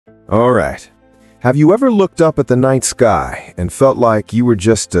All right. Have you ever looked up at the night sky and felt like you were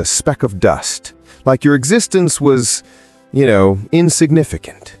just a speck of dust? Like your existence was,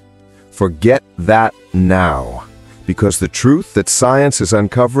 insignificant? Forget that now, because the truth that science is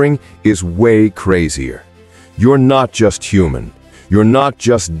uncovering is way crazier. You're not just human. You're not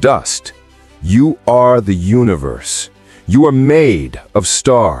just dust. You are the universe. You are made of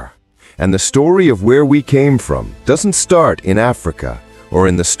star. And the story of where we came from doesn't start in Africa, or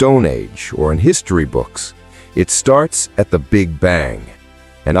in the Stone Age, or in history books. It starts at the Big Bang.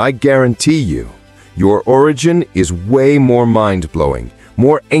 And I guarantee you, your origin is way more mind-blowing,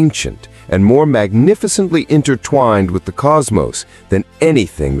 more ancient, and more magnificently intertwined with the cosmos than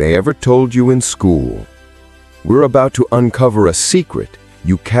anything they ever told you in school. We're about to uncover a secret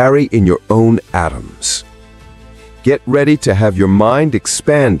you carry in your own atoms. Get ready to have your mind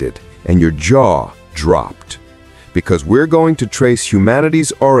expanded and your jaw dropped. Because we're going to trace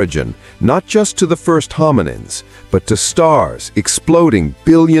humanity's origin not just to the first hominins, but to stars exploding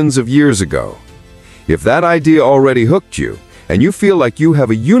billions of years ago. If that idea already hooked you, and you feel like you have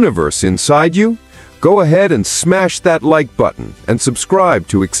a universe inside you, go ahead and smash that like button and subscribe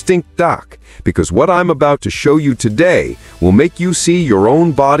to Extinct Doc, because what I'm about to show you today will make you see your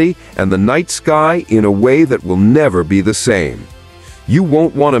own body and the night sky in a way that will never be the same. You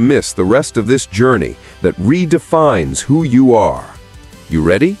won't want to miss the rest of this journey that redefines who you are. You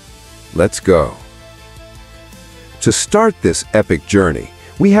ready? Let's go. To start this epic journey,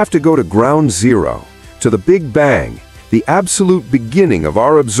 we have to go to ground zero, to the Big Bang, the absolute beginning of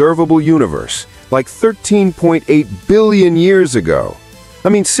our observable universe, like 13.8 billion years ago. I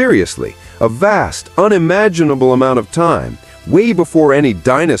mean, seriously, a vast, unimaginable amount of time, way before any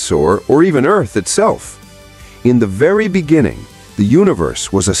dinosaur or even Earth itself. In the very beginning, the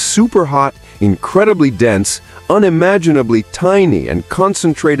universe was a super hot, incredibly dense, unimaginably tiny and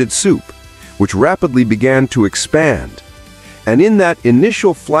concentrated soup, which rapidly began to expand. And in that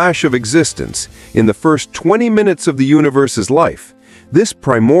initial flash of existence, in the first 20 minutes of the universe's life, this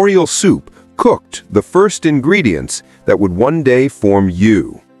primordial soup cooked the first ingredients that would one day form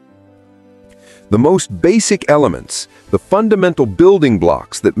you. The most basic elements, the fundamental building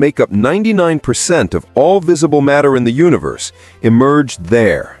blocks that make up 99% of all visible matter in the universe, emerged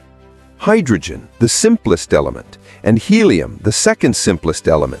there. Hydrogen, the simplest element, and helium, the second simplest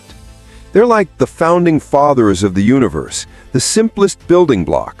element. They're like the founding fathers of the universe, the simplest building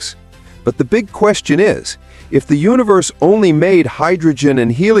blocks. But the big question is, if the universe only made hydrogen and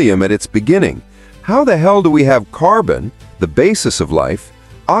helium at its beginning, how the hell do we have carbon, the basis of life,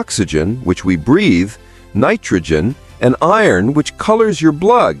 oxygen, which we breathe, nitrogen, and iron, which colors your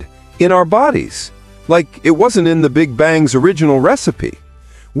blood, in our bodies? Like it wasn't in the Big Bang's original recipe.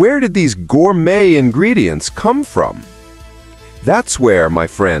 Where did these gourmet ingredients come from? That's where, my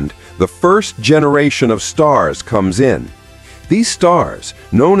friend, the first generation of stars comes in. These stars,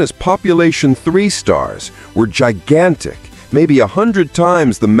 known as population 3 stars, were gigantic, maybe 100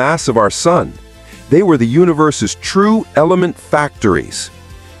 times the mass of our sun. They were the universe's true element factories.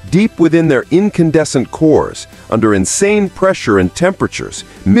 Deep within their incandescent cores, under insane pressure and temperatures,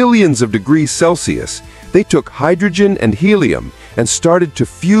 millions of degrees Celsius, they took hydrogen and helium and started to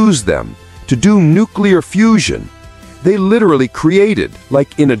fuse them, to do nuclear fusion. They literally created,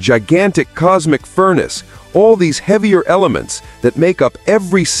 like in a gigantic cosmic furnace, all these heavier elements that make up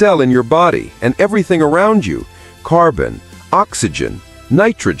every cell in your body and everything around you: carbon, oxygen,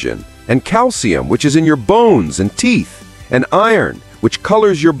 nitrogen, and calcium, which is in your bones and teeth, and iron, which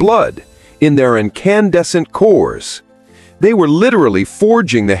colors your blood, in their incandescent cores. They were literally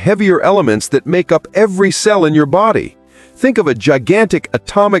forging the heavier elements that make up every cell in your body. Think of a gigantic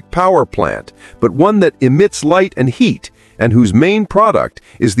atomic power plant, but one that emits light and heat, and whose main product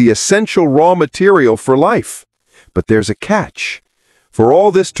is the essential raw material for life. But there's a catch. For all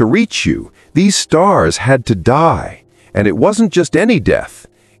this to reach you, these stars had to die. And it wasn't just any death.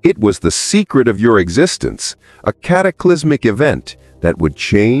 It was the secret of your existence, a cataclysmic event that would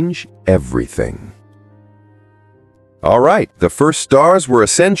change everything. All right, the first stars were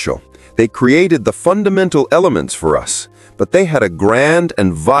essential. They created the fundamental elements for us, but they had a grand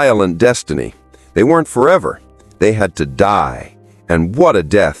and violent destiny. They weren't forever. They had to die. And what a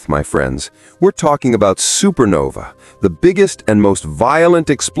death, my friends. We're talking about supernova, the biggest and most violent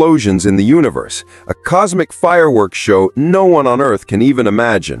explosions in the universe, a cosmic fireworks show no one on Earth can even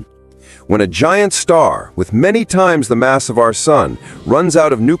imagine. When a giant star, with many times the mass of our sun, runs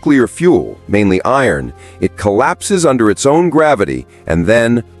out of nuclear fuel, mainly iron, it collapses under its own gravity, and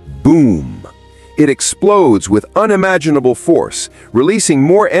then, boom! It explodes with unimaginable force, releasing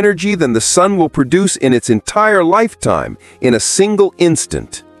more energy than the sun will produce in its entire lifetime in a single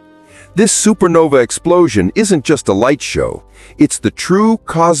instant. This supernova explosion isn't just a light show. It's the true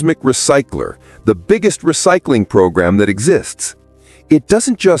cosmic recycler, the biggest recycling program that exists. It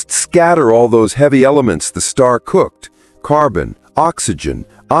doesn't just scatter all those heavy elements the star cooked, carbon, oxygen,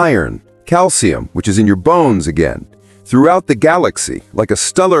 iron, calcium, which is in your bones again, throughout the galaxy like a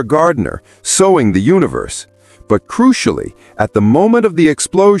stellar gardener sowing the universe. But crucially, at the moment of the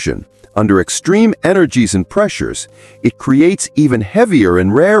explosion, under extreme energies and pressures, it creates even heavier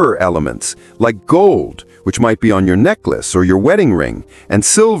and rarer elements like gold, which might be on your necklace or your wedding ring, and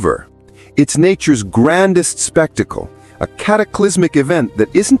silver. It's nature's grandest spectacle, a cataclysmic event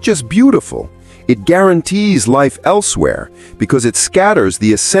that isn't just beautiful. It guarantees life elsewhere because it scatters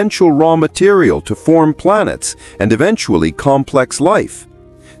the essential raw material to form planets and eventually complex life.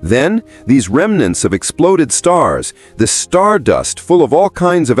 Then, these remnants of exploded stars, the stardust full of all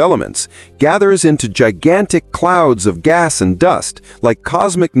kinds of elements, gathers into gigantic clouds of gas and dust like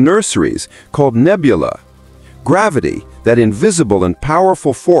cosmic nurseries called nebula. Gravity, that invisible and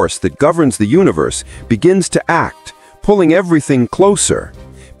powerful force that governs the universe, begins to act, pulling everything closer.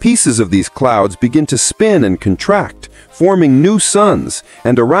 Pieces of these clouds begin to spin and contract, forming new suns,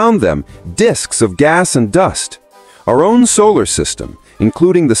 and around them, disks of gas and dust. Our own solar system,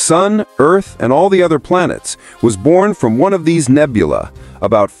 including the Sun, Earth, and all the other planets, was born from one of these nebula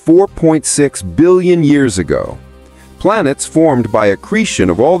about 4.6 billion years ago. Planets formed by accretion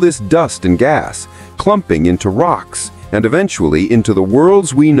of all this dust and gas, clumping into rocks, and eventually into the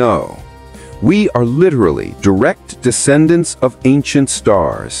worlds we know. We are literally direct descendants of ancient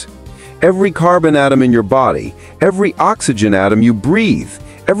stars. Every carbon atom in your body, every oxygen atom you breathe,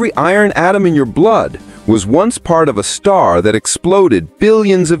 every iron atom in your blood was once part of a star that exploded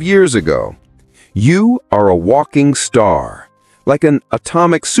billions of years ago. You are a walking star, like an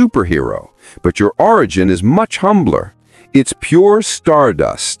atomic superhero, but your origin is much humbler. It's pure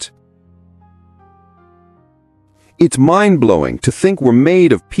stardust. It's mind-blowing to think we're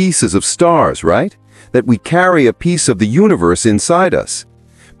made of pieces of stars, right? That we carry a piece of the universe inside us.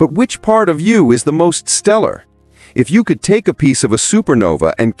 But which part of you is the most stellar? If you could take a piece of a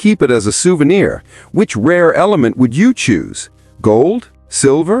supernova and keep it as a souvenir, which rare element would you choose? Gold?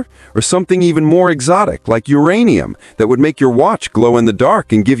 Silver? Or something even more exotic, like uranium, that would make your watch glow in the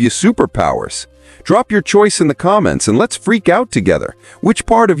dark and give you superpowers? Drop your choice in the comments and let's freak out together. Which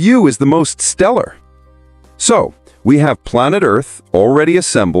part of you is the most stellar? So, we have planet Earth already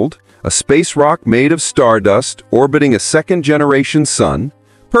assembled, a space rock made of stardust orbiting a second-generation sun.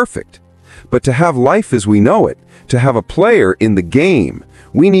 Perfect. But to have life as we know it, to have a player in the game,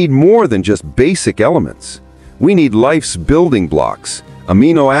 we need more than just basic elements. We need life's building blocks,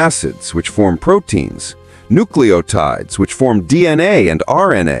 amino acids, which form proteins, nucleotides, which form DNA and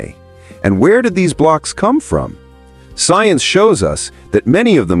RNA. And where did these blocks come from? Science shows us that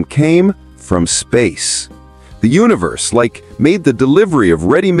many of them came from space. The universe, made the delivery of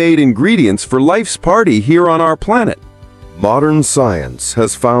ready-made ingredients for life's party here on our planet. Modern science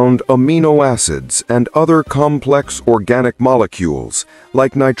has found amino acids and other complex organic molecules,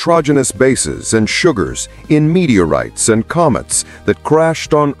 like nitrogenous bases and sugars, in meteorites and comets that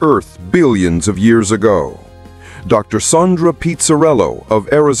crashed on Earth billions of years ago. Dr. Sandra Pizzarello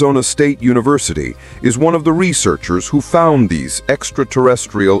of Arizona State University is one of the researchers who found these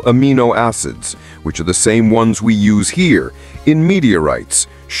extraterrestrial amino acids, which are the same ones we use here, in meteorites,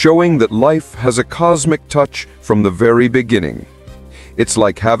 showing that life has a cosmic touch from the very beginning. It's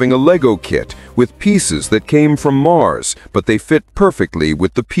like having a Lego kit with pieces that came from Mars, but they fit perfectly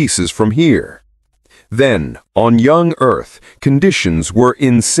with the pieces from here. Then, on young Earth, conditions were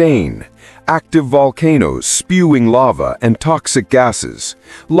insane. Active volcanoes spewing lava and toxic gases,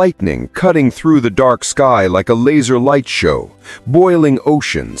 lightning cutting through the dark sky like a laser light show, boiling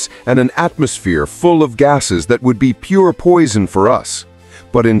oceans, and an atmosphere full of gases that would be pure poison for us.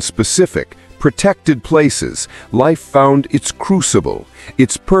 But in specific, protected places, life found its crucible,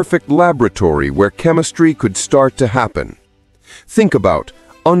 its perfect laboratory where chemistry could start to happen. Think about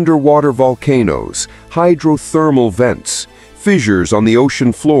underwater volcanoes, hydrothermal vents, fissures on the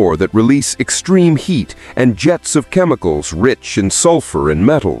ocean floor that release extreme heat and jets of chemicals rich in sulfur and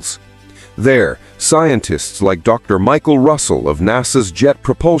metals. There, scientists like Dr. Michael Russell of NASA's Jet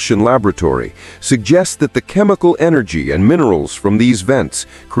Propulsion Laboratory suggest that the chemical energy and minerals from these vents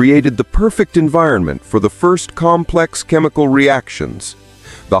created the perfect environment for the first complex chemical reactions.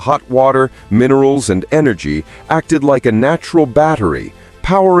 The hot water, minerals, and energy acted like a natural battery,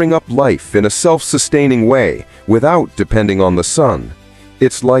 powering up life in a self-sustaining way without depending on the sun.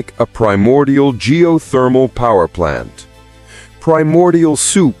 It's like a primordial geothermal power plant. Primordial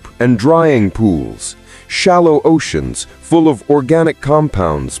soup and drying pools, shallow oceans full of organic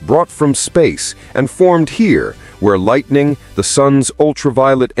compounds brought from space and formed here, where lightning, the sun's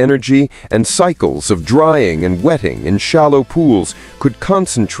ultraviolet energy, and cycles of drying and wetting in shallow pools could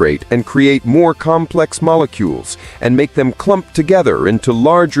concentrate and create more complex molecules and make them clump together into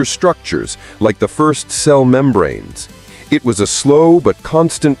larger structures like the first cell membranes. It was a slow but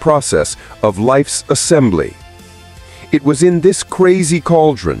constant process of life's assembly. It was in this crazy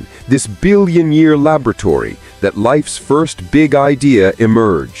cauldron, this billion-year laboratory, that life's first big idea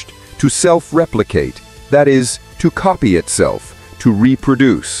emerged: to self-replicate, that is, to copy itself, to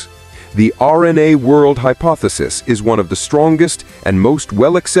reproduce. The RNA world hypothesis is one of the strongest and most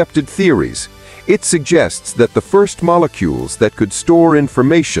well-accepted theories. It suggests that the first molecules that could store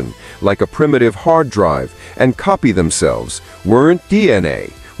information, like a primitive hard drive, and copy themselves, weren't DNA,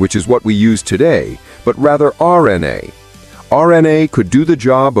 which is what we use today, but rather RNA. RNA could do the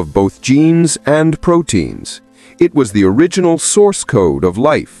job of both genes and proteins. It was the original source code of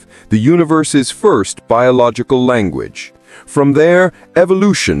life, the universe's first biological language. From there,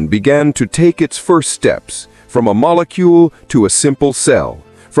 evolution began to take its first steps, from a molecule to a simple cell,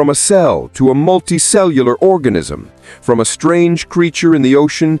 from a cell to a multicellular organism, from a strange creature in the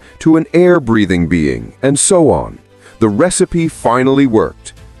ocean to an air-breathing being, and so on. The recipe finally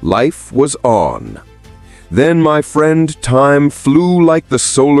worked. Life was on. Then, my friend, time flew like the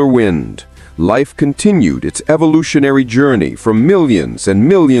solar wind. Life continued its evolutionary journey for millions and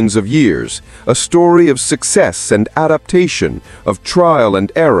millions of years, a story of success and adaptation, of trial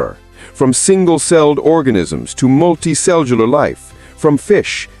and error, from single-celled organisms to multicellular life, from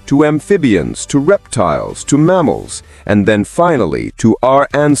fish to amphibians to reptiles to mammals, and then finally to our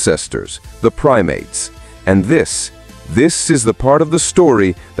ancestors, the primates. And this is the part of the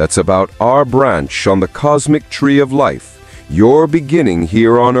story that's about our branch on the cosmic tree of life, your beginning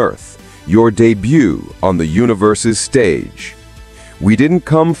here on Earth, your debut on the universe's stage. We didn't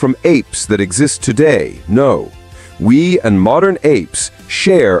come from apes that exist today, no. We and modern apes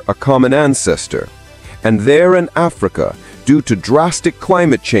share a common ancestor. And there in Africa, due to drastic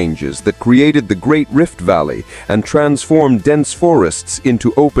climate changes that created the Great Rift Valley and transformed dense forests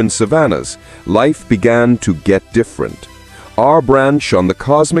into open savannas, life began to get different. Our branch on the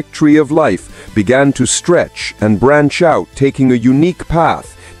cosmic tree of life began to stretch and branch out, taking a unique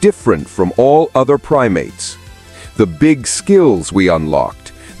path, different from all other primates. The big skills we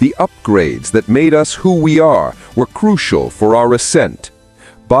unlocked, the upgrades that made us who we are, were crucial for our ascent.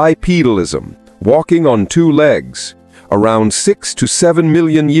 Bipedalism, walking on two legs. Around 6 to 7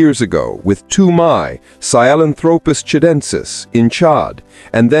 million years ago, with Tumai, Sahelanthropus chidensis, in Chad,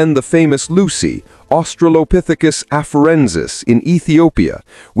 and then the famous Lucy, Australopithecus afarensis, in Ethiopia,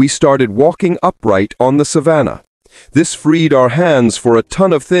 we started walking upright on the savanna. This freed our hands for a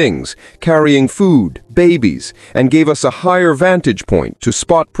ton of things, carrying food, babies, and gave us a higher vantage point to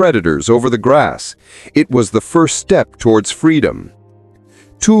spot predators over the grass. It was the first step towards freedom.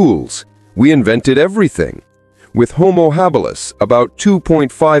 Tools. We invented everything. With Homo habilis, about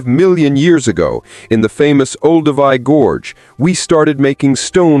 2.5 million years ago, in the famous Olduvai Gorge, we started making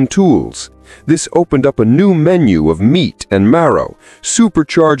stone tools. This opened up a new menu of meat and marrow,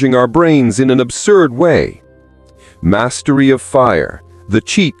 supercharging our brains in an absurd way. Mastery of fire, the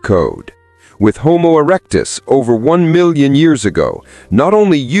cheat code. With Homo erectus, over 1 million years ago, not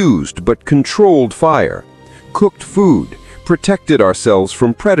only used but controlled fire, cooked food, protected ourselves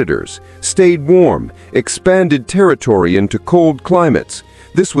from predators, stayed warm, expanded territory into cold climates.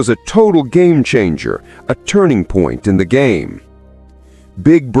 This was a total game changer, a turning point in the game.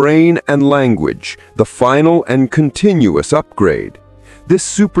 Big brain and language, the final and continuous upgrade. This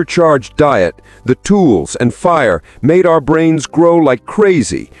supercharged diet, the tools and fire made our brains grow like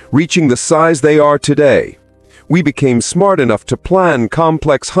crazy, reaching the size they are today. We became smart enough to plan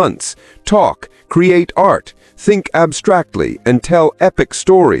complex hunts, talk, create art, think abstractly, and tell epic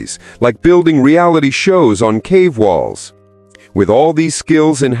stories, like building reality shows on cave walls. With all these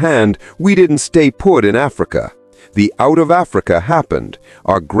skills in hand, we didn't stay put in Africa. The out of Africa happened,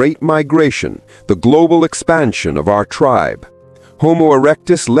 our great migration, the global expansion of our tribe. Homo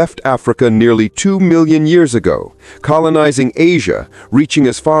erectus left Africa nearly 2 million years ago, colonizing Asia, reaching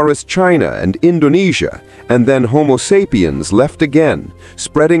as far as China and Indonesia, and then Homo sapiens left again,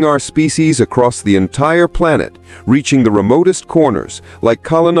 spreading our species across the entire planet, reaching the remotest corners, like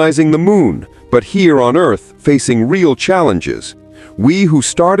colonizing the moon, but here on Earth, facing real challenges. We who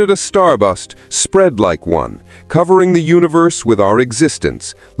started a starburst spread like one, covering the universe with our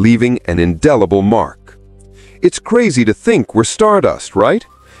existence, leaving an indelible mark. It's crazy to think we're stardust, right?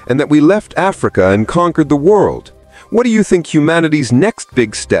 And that we left Africa and conquered the world. What do you think humanity's next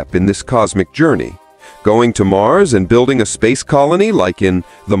big step in this cosmic journey? Going to Mars and building a space colony like in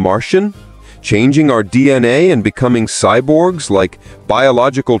The Martian? Changing our DNA and becoming cyborgs like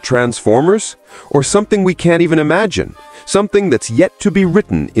biological transformers? Or something we can't even imagine? Something that's yet to be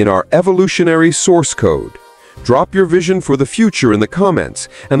written in our evolutionary source code? Drop your vision for the future in the comments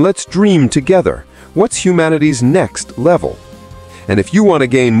and let's dream together. What's humanity's next level? And if you want to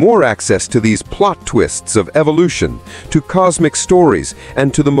gain more access to these plot twists of evolution, to cosmic stories,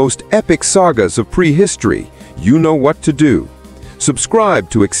 and to the most epic sagas of prehistory, you know what to do. Subscribe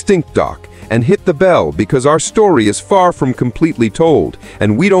to Extinct Doc and hit the bell because our story is far from completely told,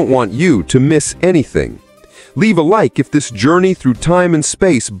 and we don't want you to miss anything. Leave a like if this journey through time and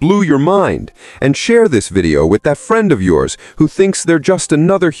space blew your mind, and share this video with that friend of yours who thinks they're just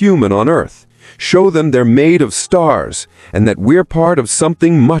another human on Earth. Show them they're made of stars, and that we're part of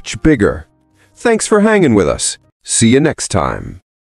something much bigger. Thanks for hanging with us. See you next time.